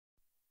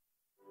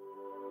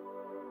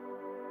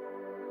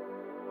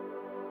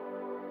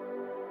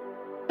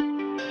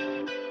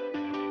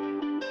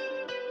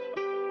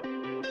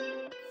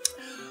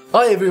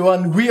Hi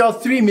everyone, we are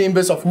 3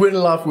 members of Word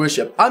and Life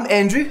Worship. I'm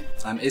Andrew.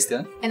 I'm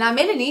Esther. And I'm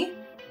Melanie.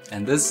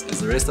 And this is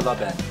the rest of our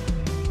band.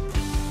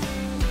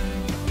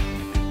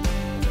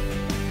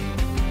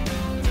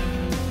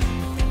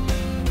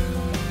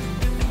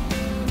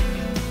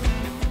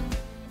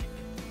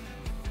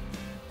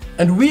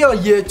 And we are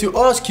here to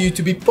ask you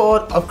to be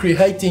part of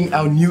creating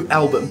our new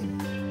album.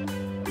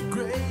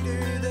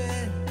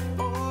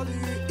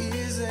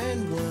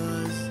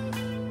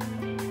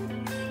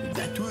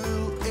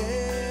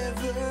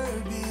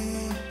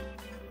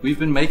 We've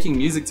been making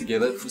music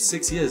together for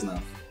 6 years now.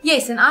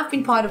 Yes, and I've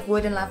been part of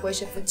Word and Life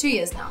Worship for 2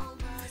 years now.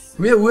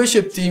 We're a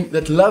worship team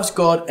that loves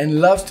God and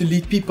loves to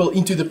lead people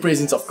into the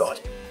presence of God.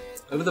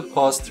 Over the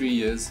past 3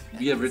 years,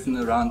 we have written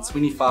around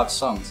 25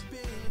 songs,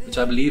 which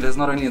I believe has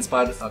not only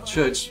inspired our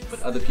church, but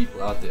other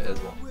people out there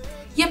as well.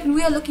 Yep, and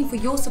we are looking for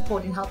your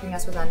support in helping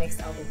us with our next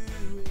album.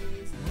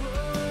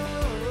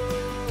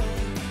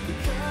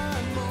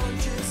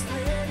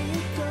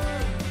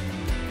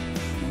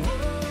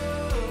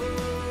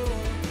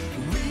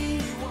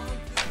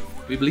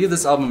 We believe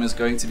this album is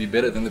going to be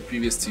better than the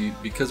previous 2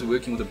 because we're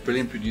working with a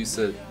brilliant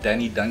producer,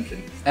 Danny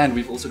Duncan, and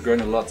we've also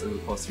grown a lot over the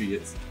past 3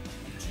 years.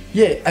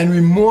 Yeah, and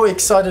we're more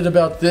excited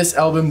about this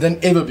album than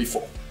ever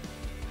before.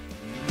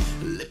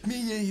 Let me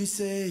hear you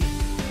say.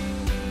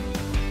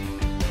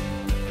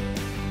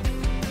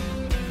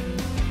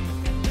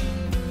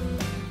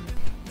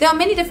 There are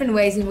many different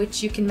ways in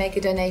which you can make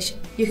a donation.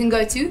 You can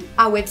go to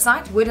our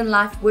website,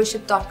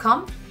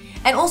 wordandlifeworship.com,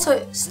 and also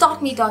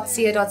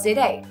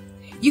startme.co.za.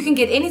 You can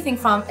get anything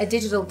from a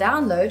digital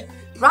download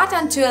right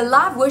down to a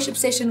live worship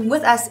session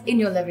with us in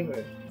your living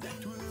room.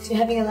 So you're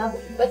having a live,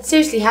 but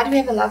seriously, how do we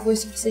have a live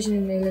worship session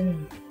in your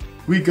living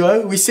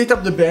room? We set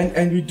up the band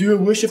and we do a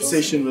worship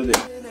session with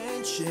them.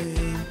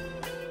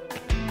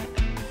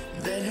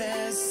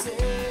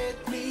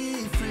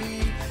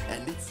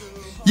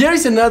 Here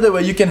is another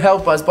way you can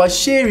help us by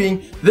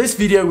sharing this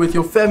video with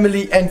your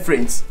family and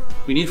friends.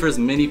 We need for as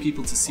many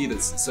people to see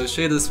this, so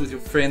share this with your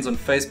friends on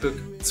Facebook,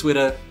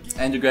 Twitter,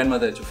 and your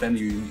grandmother at your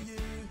family reunion.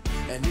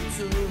 And it's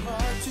so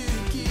hard to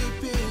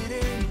keep it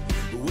in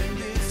when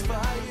this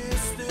fire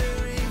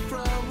stirring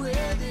from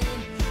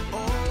within.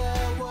 All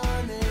I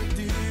wanna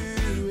do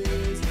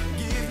is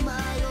give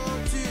my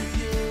all to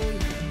you.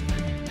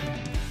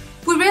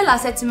 We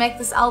realized that to make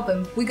this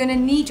album, we're going to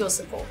need your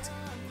support.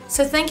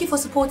 So thank you for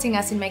supporting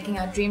us in making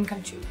our dream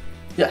come true.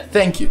 Yeah,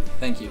 thank you.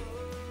 Thank you.